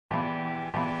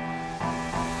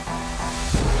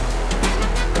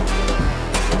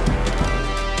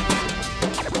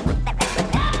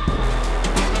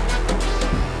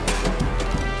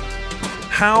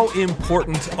How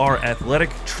important are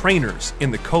athletic trainers in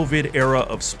the COVID era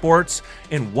of sports,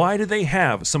 and why do they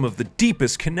have some of the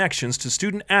deepest connections to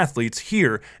student athletes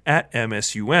here at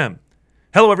MSUM?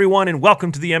 Hello, everyone, and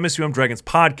welcome to the MSUM Dragons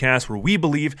podcast, where we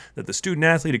believe that the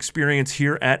student-athlete experience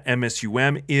here at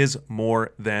MSUM is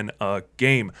more than a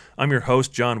game. I'm your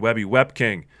host, John Webby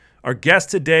Webking. Our guest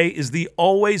today is the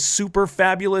always super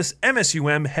fabulous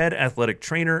MSUM head athletic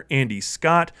trainer, Andy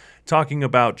Scott, talking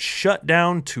about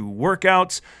shutdown to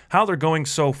workouts, how they're going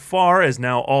so far as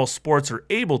now all sports are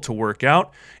able to work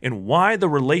out, and why the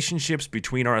relationships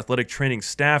between our athletic training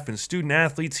staff and student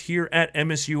athletes here at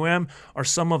MSUM are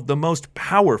some of the most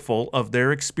powerful of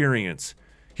their experience.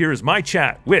 Here is my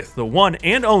chat with the one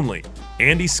and only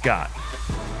Andy Scott.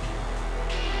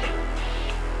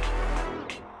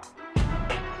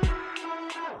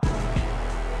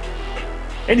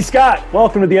 Andy Scott,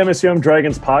 welcome to the MSUM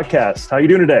Dragons podcast. How are you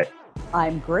doing today?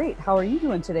 I'm great. How are you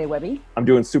doing today, Webby? I'm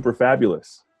doing super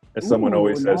fabulous, as someone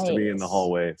always says to me in the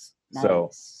hallways. Nice.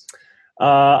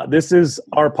 So this is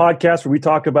our podcast where we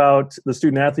talk about the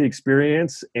student-athlete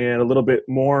experience and a little bit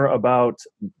more about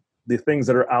the things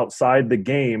that are outside the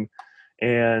game.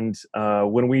 And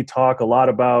when we talk a lot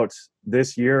about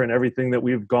this year and everything that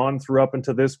we've gone through up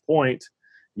until this point,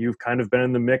 you've kind of been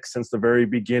in the mix since the very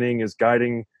beginning, is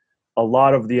guiding a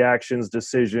lot of the actions,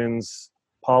 decisions,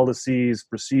 policies,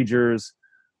 procedures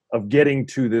of getting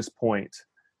to this point.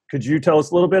 Could you tell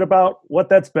us a little bit about what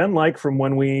that's been like from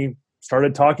when we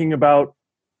started talking about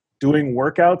doing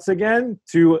workouts again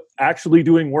to actually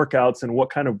doing workouts, and what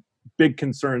kind of big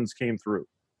concerns came through?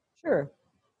 Sure.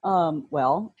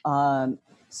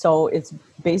 So it's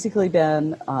basically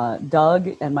been Doug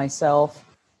and myself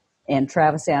and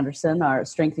Travis Anderson, our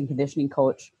strength and conditioning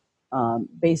coach,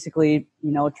 basically,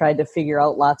 tried to figure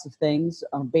out lots of things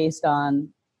based on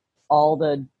all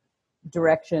the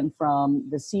direction from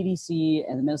the CDC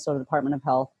and the Minnesota Department of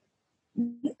Health.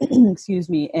 Excuse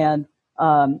me. And,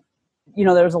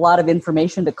 there was a lot of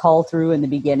information to cull through in the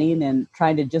beginning, and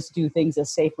trying to just do things as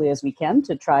safely as we can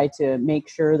to try to make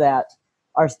sure that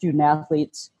our student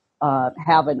athletes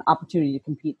have an opportunity to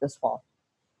compete this fall.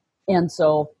 And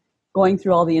so going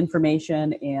through all the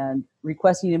information and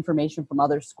requesting information from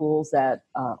other schools that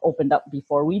opened up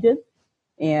before we did,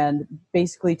 and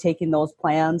basically taking those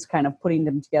plans, kind of putting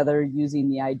them together using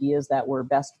the ideas that were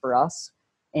best for us,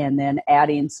 and then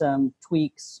adding some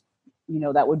tweaks,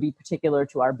 that would be particular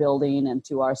to our building and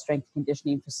to our strength and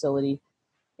conditioning facility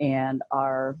and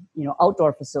our,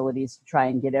 outdoor facilities to try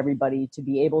and get everybody to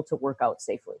be able to work out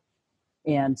safely.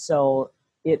 And so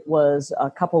it was a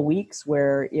couple weeks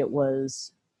where it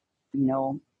was,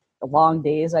 long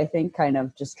days, I think, kind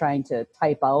of just trying to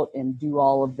type out and get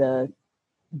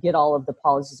all of the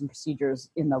policies and procedures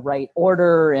in the right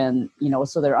order, and,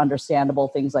 so they're understandable,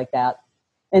 things like that.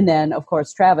 And then, of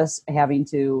course, Travis having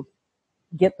to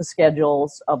get the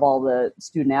schedules of all the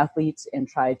student athletes and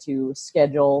try to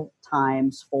schedule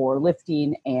times for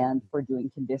lifting and for doing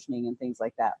conditioning and things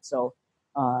like that. So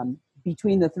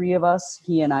between the three of us,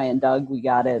 he and I and Doug, we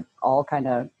got it all kind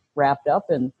of wrapped up.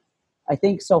 And I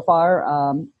think so far,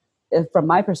 from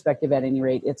my perspective at any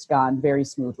rate, it's gone very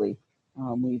smoothly.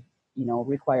 We've,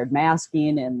 required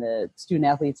masking, and the student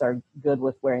athletes are good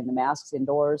with wearing the masks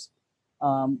indoors.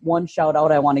 One shout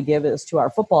out I want to give is to our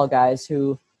football guys,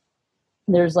 who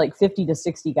there's like 50 to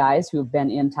 60 guys who have been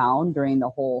in town during the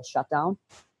whole shutdown,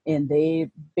 and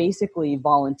they basically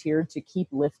volunteered to keep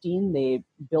lifting. They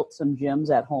built some gyms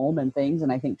at home and things,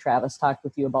 and I think Travis talked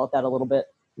with you about that a little bit.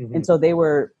 Mm-hmm. And so they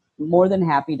were more than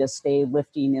happy to stay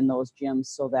lifting in those gyms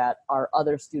so that our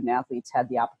other student athletes had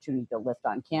the opportunity to lift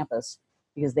on campus,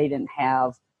 because they didn't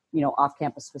have,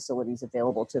 off-campus facilities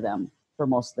available to them for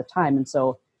most of the time. And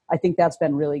so I think that's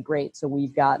been really great. So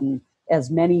we've gotten as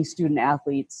many student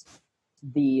athletes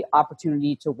the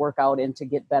opportunity to work out and to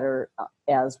get better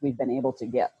as we've been able to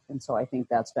get. And so I think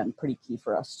that's been pretty key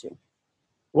for us too.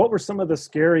 What were some of the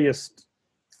scariest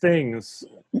things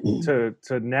to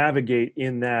navigate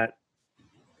in that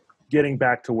getting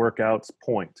back to workouts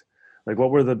point? Like,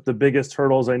 what were the biggest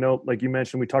hurdles? I know, like you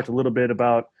mentioned, we talked a little bit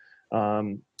about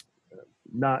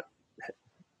not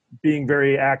being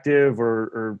very active,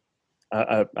 or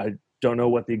I don't know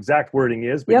what the exact wording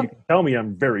is, but You can tell me,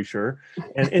 I'm very sure.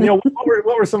 And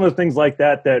what were some of the things like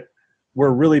that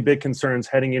were really big concerns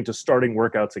heading into starting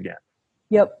workouts again?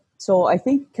 Yep. So I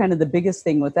think kind of the biggest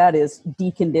thing with that is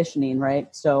deconditioning, right?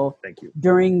 So thank you.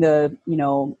 During the,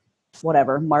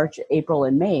 March, April,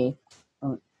 and May,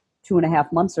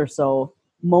 2.5 months or so,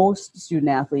 most student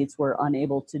athletes were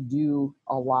unable to do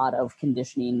a lot of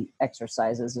conditioning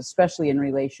exercises, especially in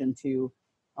relation to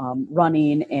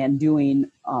running and doing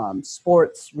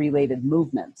sports-related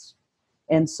movements.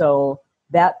 And so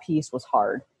that piece was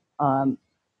hard.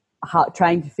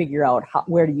 Trying to figure out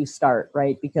where do you start,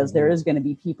 right? Because there is going to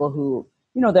be people who,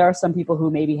 there are some people who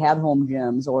maybe had home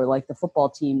gyms, or like the football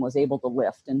team was able to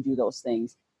lift and do those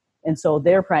things. And so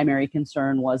their primary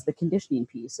concern was the conditioning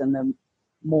piece and the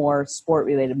more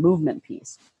sport-related movement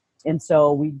piece. And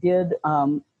so we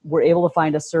were able to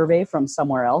find a survey from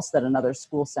somewhere else that another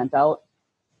school sent out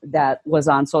that was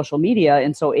on social media.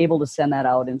 And so able to send that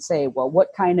out and say, well,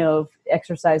 what kind of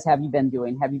exercise have you been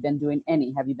doing? Have you been doing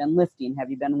any? Have you been lifting? Have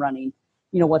you been running?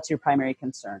 What's your primary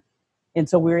concern? And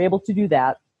so we were able to do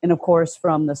that. And of course,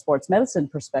 from the sports medicine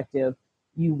perspective,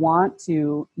 you want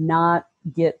to not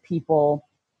get people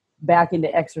back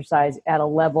into exercise at a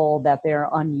level that they're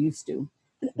unused to,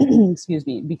 excuse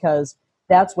me, because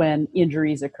that's when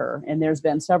injuries occur. And there's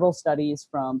been several studies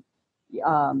from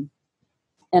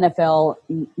NFL,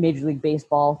 Major League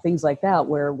Baseball, things like that,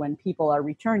 where when people are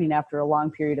returning after a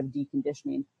long period of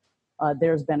deconditioning,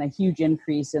 there's been a huge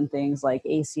increase in things like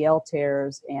ACL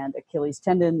tears and Achilles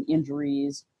tendon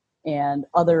injuries and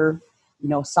other,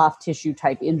 soft tissue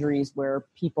type injuries where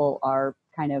people are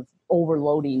kind of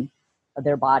overloading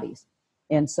their bodies.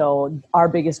 And so our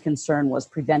biggest concern was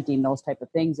preventing those type of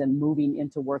things and moving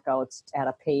into workouts at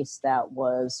a pace that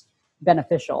was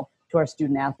beneficial to our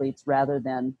student athletes rather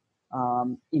than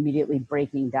immediately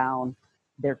breaking down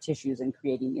their tissues and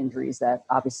creating injuries that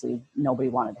obviously nobody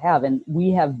wanted to have. And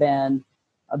we have been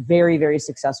very, very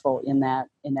successful in that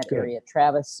area.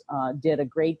 Travis did a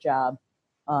great job,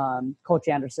 Coach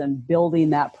Anderson, building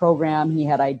that program. He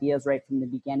had ideas right from the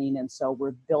beginning. And so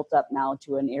we're built up now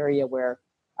to an area where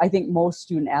I think most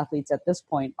student athletes at this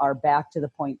point are back to the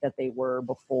point that they were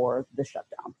before the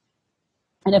shutdown.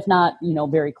 And if not,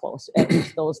 very close, at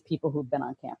least those people who've been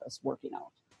on campus working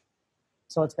out.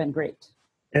 So it's been great.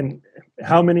 And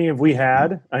how many have we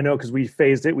had? I know because we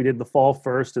phased it. We did the fall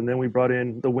first, and then we brought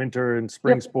in the winter and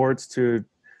spring sports to,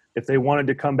 if they wanted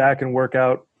to come back and work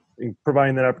out, and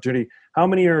providing that opportunity. How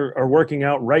many are working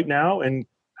out right now, and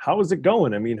how is it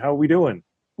going? I mean, how are we doing?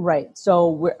 Right.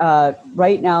 So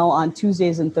right now on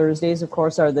Tuesdays and Thursdays, of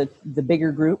course, are the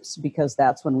bigger groups because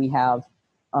that's when we have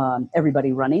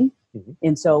everybody running. Mm-hmm.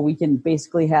 And so we can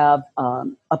basically have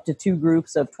up to 2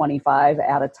 groups of 25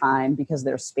 at a time because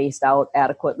they're spaced out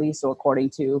adequately. So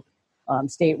according to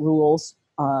state rules,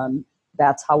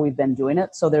 that's how we've been doing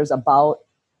it. So there's about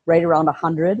right around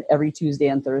 100 every Tuesday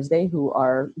and Thursday who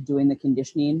are doing the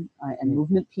conditioning and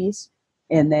movement piece.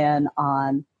 And then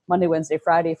on Monday, Wednesday,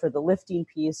 Friday for the lifting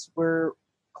piece, we're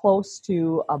close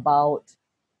to about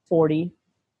 40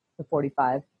 to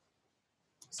 45.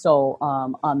 So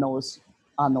on those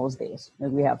days,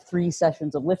 we have 3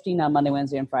 sessions of lifting on Monday,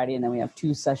 Wednesday, and Friday, and then we have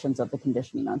 2 sessions of the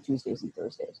conditioning on Tuesdays and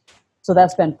Thursdays. So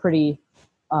that's been pretty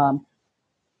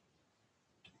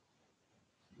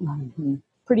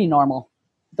normal,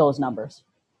 those numbers.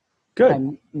 Good.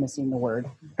 I'm missing the word.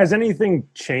 Has anything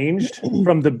changed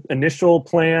from the initial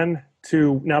plan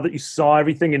to now that you saw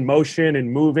everything in motion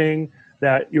and moving,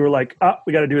 that you were like,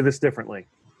 we got to do this differently?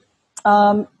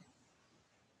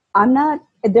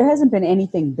 There hasn't been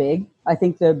anything big. I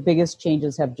think the biggest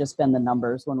changes have just been the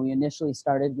numbers. When we initially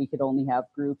started, we could only have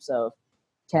groups of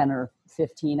 10 or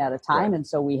 15 at a time. Right. And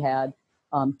so we had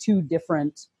 2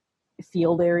 different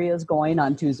field areas going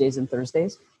on Tuesdays and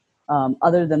Thursdays.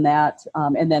 Other than that,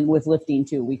 and then with lifting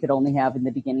too, we could only have in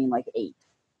the beginning like 8.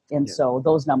 And so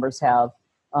those numbers have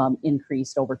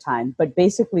increased over time. But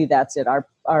basically that's it.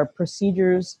 Our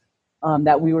procedures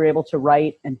that we were able to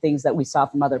write and things that we saw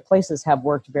from other places have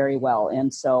worked very well.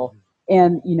 And so,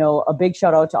 a big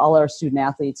shout out to all our student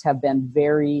athletes have been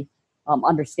very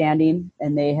understanding,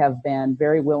 and they have been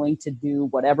very willing to do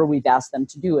whatever we've asked them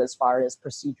to do as far as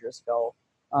procedures go.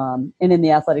 And in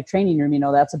the athletic training room,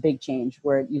 that's a big change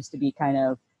where it used to be kind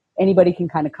of anybody can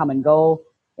kind of come and go.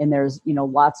 And there's,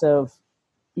 lots of,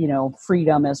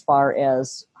 freedom as far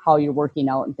as how you're working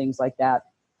out and things like that.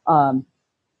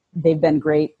 They've been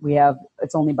great.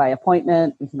 It's only by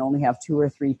appointment. We can only have 2 or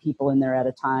 3 people in there at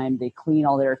a time. They clean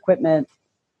all their equipment.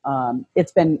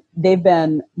 They've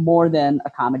been more than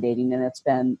accommodating, and it's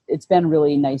been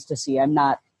really nice to see. I'm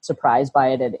not surprised by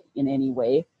it in any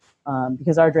way.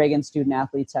 Because our Dragon student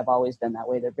athletes have always been that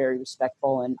way. They're very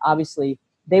respectful, and obviously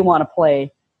they want to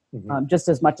play just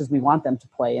as much as we want them to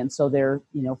play. And so they're,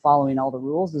 following all the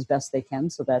rules as best they can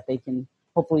so that they can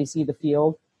hopefully see the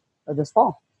field this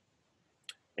fall.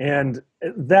 And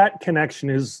that connection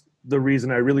is the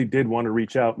reason I really did want to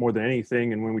reach out more than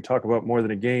anything. And when we talk about more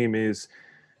than a game, is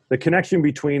the connection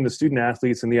between the student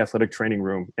athletes and the athletic training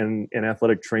room and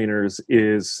athletic trainers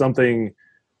is something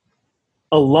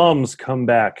alums come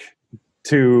back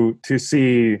to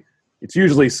see. It's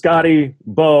usually Scotty,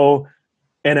 Bo,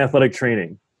 and athletic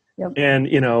training. Yep. And,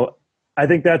 I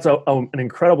think that's an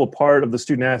incredible part of the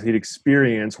student athlete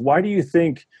experience. Why do you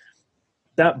think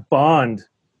that bond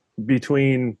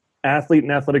between athlete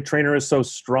and athletic trainer is so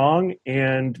strong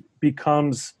and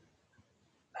becomes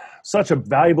such a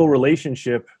valuable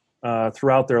relationship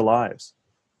throughout their lives?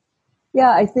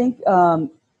 Yeah, I think, I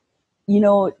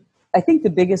think the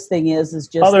biggest thing is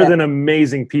just other than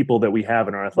amazing people that we have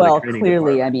in our athletic training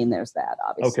clearly, department. I mean, there's that,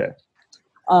 obviously. Okay.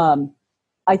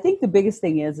 I think the biggest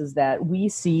thing is that we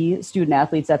see student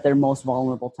athletes at their most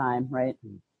vulnerable time, right?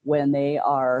 When they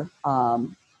are,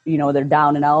 they're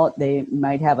down and out. They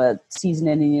might have a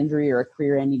season-ending injury or a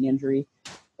career-ending injury,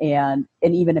 and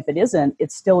even if it isn't,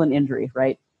 it's still an injury,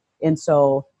 right? And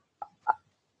so,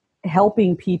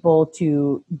 helping people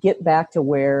to get back to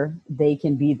where they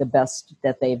can be the best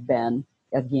that they've been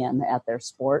again at their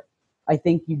sport, I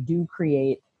think you do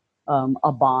create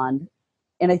a bond.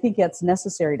 And I think that's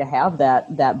necessary to have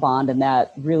that bond and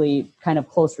that really kind of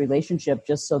close relationship,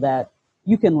 just so that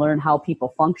you can learn how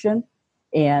people function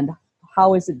and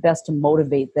how is it best to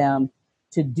motivate them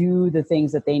to do the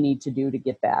things that they need to do to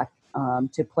get back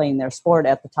to playing their sport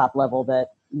at the top level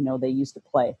that, they used to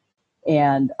play.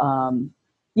 And,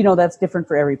 that's different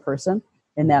for every person.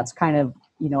 And that's kind of,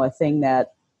 a thing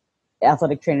that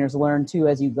athletic trainers learn too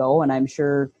as you go. And I'm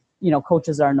sure,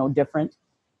 coaches are no different.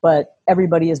 But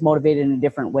everybody is motivated in a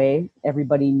different way.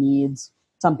 Everybody needs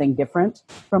something different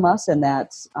from us. And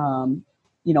that's,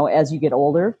 as you get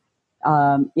older,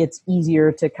 it's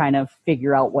easier to kind of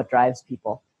figure out what drives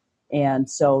people. And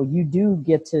so you do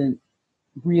get to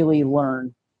really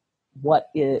learn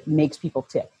what it makes people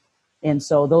tick. And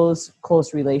so those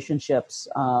close relationships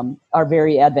are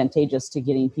very advantageous to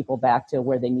getting people back to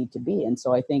where they need to be. And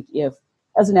so I think if,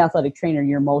 as an athletic trainer,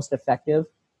 you're most effective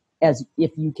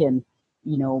if you can,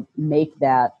 make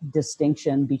that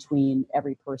distinction between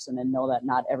every person and know that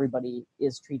not everybody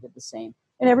is treated the same.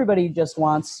 And everybody just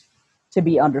wants to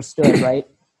be understood, right?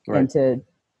 Right.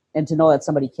 And to know that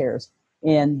somebody cares.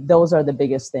 And those are the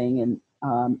biggest thing. And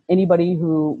anybody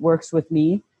who works with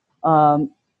me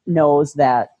knows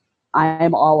that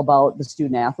I'm all about the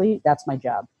student athlete. That's my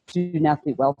job, student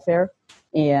athlete welfare.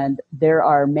 And there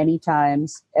are many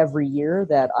times every year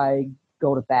that I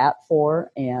go to bat for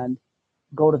and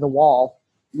go to the wall,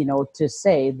 to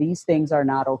say these things are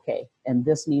not okay and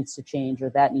this needs to change or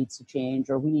that needs to change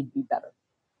or we need to be better.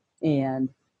 And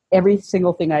every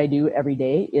single thing I do every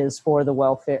day is for the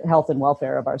health and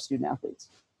welfare of our student athletes.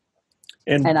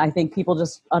 And I think people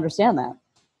just understand that.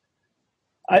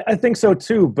 I think so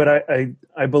too, but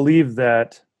I believe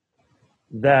that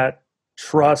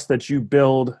trust that you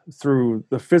build through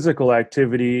the physical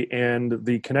activity and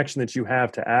the connection that you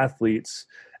have to athletes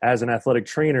as an athletic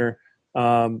trainer,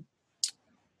 as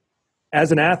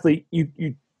an athlete,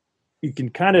 you can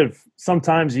kind of,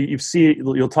 sometimes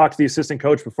you'll talk to the assistant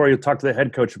coach before you'll talk to the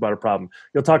head coach about a problem.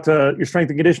 You'll talk to your strength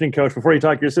and conditioning coach before you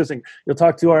talk to your assistant. You'll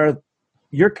talk to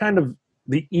you're kind of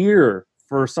the ear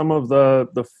for some of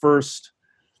the first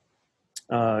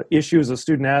issues a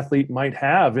student athlete might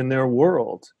have in their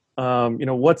world.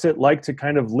 What's it like to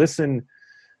kind of listen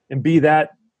and be that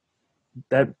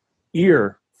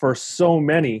ear for so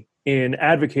many in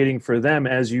advocating for them,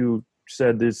 as you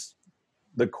said, is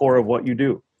the core of what you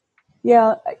do?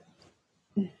 Yeah.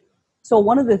 So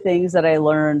one of the things that I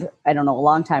learned, a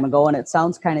long time ago, and it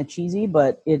sounds kind of cheesy,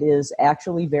 but it is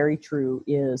actually very true,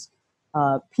 is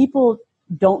people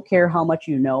don't care how much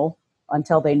you know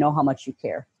until they know how much you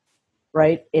care.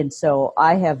 Right. And so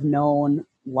I have known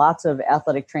lots of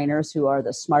athletic trainers who are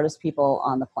the smartest people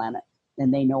on the planet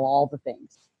and they know all the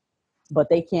things, but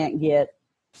they can't get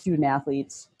student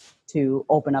athletes to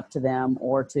open up to them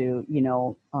or to,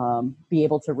 be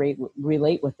able to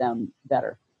relate with them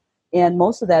better. And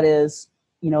most of that is,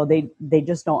 they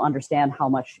just don't understand how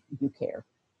much you care.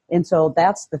 And so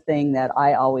that's the thing that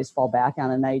I always fall back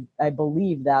on. And I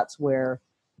believe that's where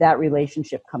that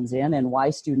relationship comes in and why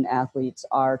student athletes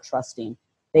are trusting.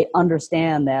 They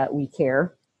understand that we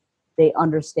care. They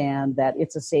understand that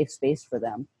it's a safe space for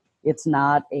them. It's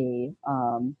not a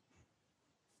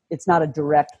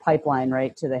direct pipeline,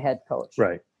 right, to the head coach.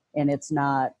 Right. And it's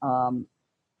not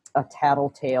a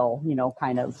tattletale,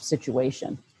 kind of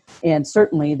situation. And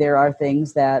certainly there are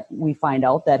things that we find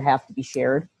out that have to be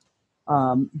shared.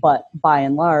 But by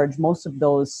and large, most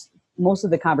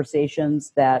of the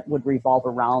conversations that would revolve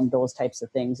around those types of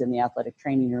things in the athletic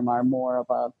training room are more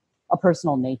of a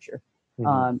personal nature,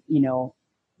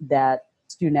 that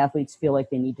student athletes feel like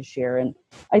they need to share. And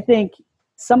I think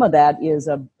some of that is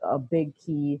a big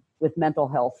key with mental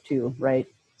health too, right?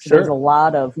 So Sure. There's a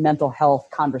lot of mental health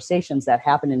conversations that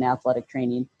happen in athletic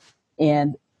training.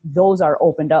 And those are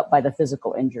opened up by the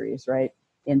physical injuries, right?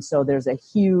 And so there's a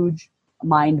huge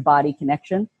mind-body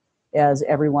connection, as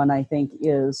everyone I think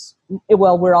is,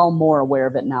 well, we're all more aware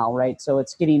of it now, right? So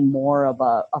it's getting more of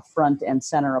a front and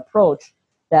center approach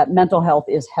that mental health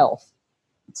is health.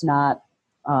 It's not,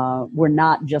 we're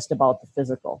not just about the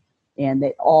physical, and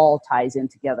it all ties in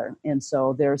together. And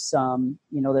so there's some,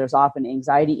 there's often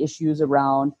anxiety issues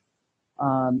around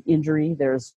injury.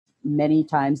 There's many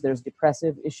times there's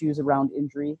depressive issues around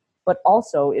injury, but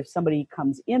also if somebody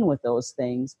comes in with those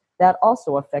things, that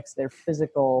also affects their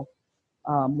physical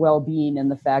well-being,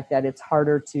 and the fact that it's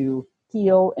harder to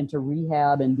heal and to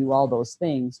rehab and do all those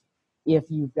things if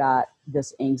you've got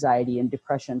this anxiety and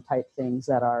depression type things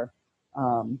that are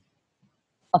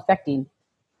affecting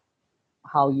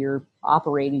how you're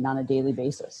operating on a daily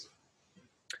basis.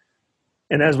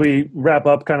 And as we wrap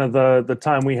up kind of the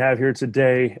time we have here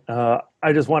today,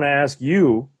 I just want to ask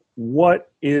you,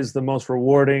 what is the most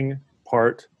rewarding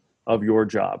part of your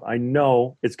job? I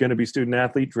know it's going to be student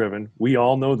athlete driven. We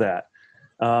all know that.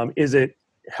 Is it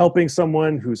helping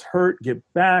someone who's hurt get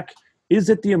back? Is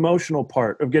it the emotional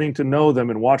part of getting to know them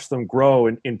and watch them grow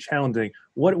and challenging?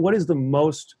 What is the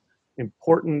most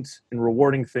important and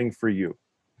rewarding thing for you?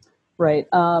 Right.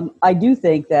 I do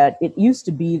think that it used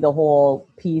to be the whole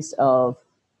piece of,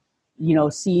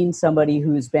 seeing somebody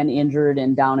who's been injured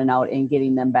and down and out and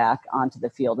getting them back onto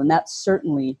the field. And that's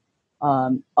certainly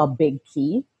a big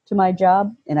key to my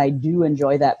job. And I do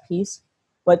enjoy that piece.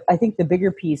 But I think the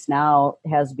bigger piece now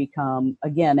has become,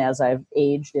 again, as I've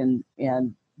aged and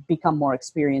become more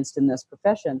experienced in this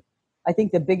profession, I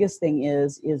think the biggest thing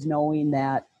is knowing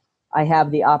that I have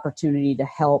the opportunity to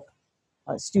help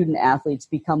student athletes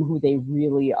become who they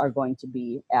really are going to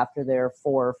be after their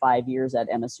 4 or 5 years at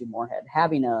MSU Moorhead,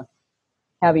 having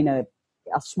a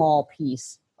small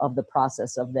piece of the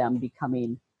process of them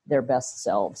becoming their best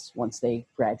selves once they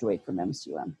graduate from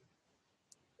MSUM.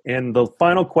 And the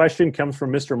final question comes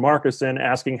from Mr. Markuson,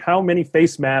 asking how many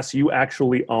face masks you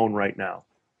actually own right now.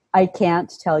 I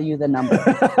can't tell you the number.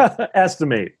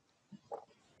 Estimate.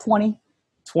 20.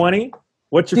 20?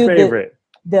 What's your favorite?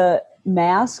 The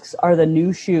masks are the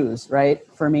new shoes, right,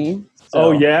 for me. So,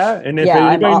 oh, yeah? And if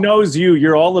anybody knows you,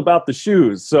 you're all about the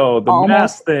shoes. So the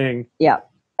mask thing. Yeah.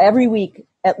 Every week,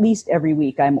 at least every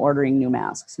week, I'm ordering new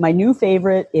masks. My new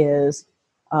favorite is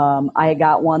I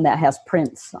got one that has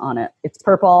Prince on it. It's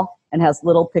purple and has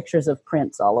little pictures of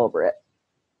Prince all over it.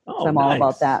 Oh, so I'm all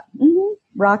about that. Mm-hmm.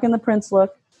 Rocking the Prince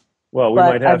look. Well, we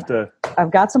might have to.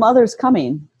 I've got some others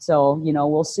coming, so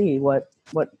we'll see what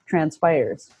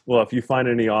transpires. Well, if you find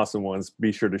any awesome ones,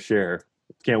 be sure to share.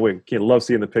 Can't wait. Love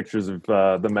seeing the pictures of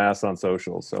the masks on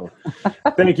social. So,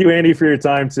 thank you, Andy, for your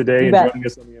time today and joining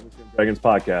us on the MSU Dragons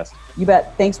podcast. You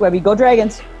bet. Thanks, Webby. Go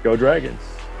Dragons. Go Dragons.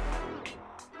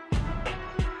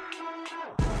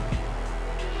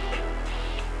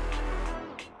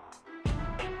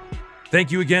 Thank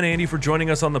you again, Andy, for joining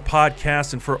us on the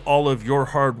podcast and for all of your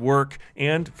hard work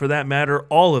and, for that matter,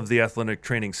 all of the athletic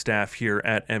training staff here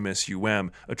at MSUM,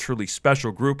 a truly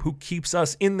special group who keeps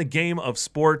us in the game of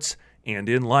sports and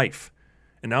in life.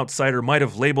 An outsider might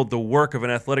have labeled the work of an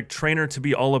athletic trainer to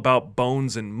be all about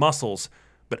bones and muscles,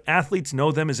 but athletes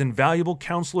know them as invaluable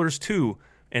counselors too,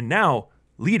 and now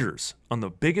leaders on the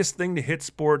biggest thing to hit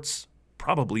sports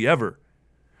probably ever.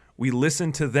 We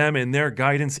listen to them and their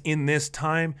guidance in this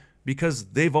time because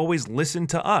they've always listened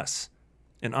to us.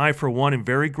 And I, for one, am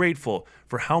very grateful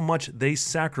for how much they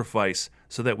sacrifice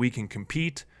so that we can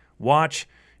compete, watch,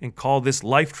 and call this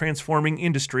life-transforming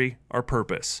industry our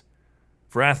purpose.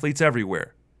 For athletes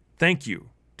everywhere, thank you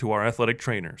to our athletic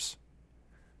trainers.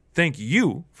 Thank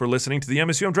you for listening to the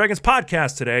MSUM Dragons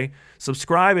podcast today.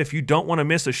 Subscribe if you don't want to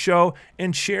miss a show,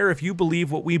 and share if you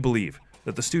believe what we believe,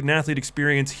 that the student-athlete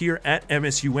experience here at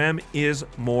MSUM is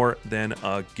more than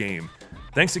a game.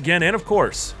 Thanks again, and of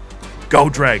course, go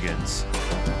Dragons!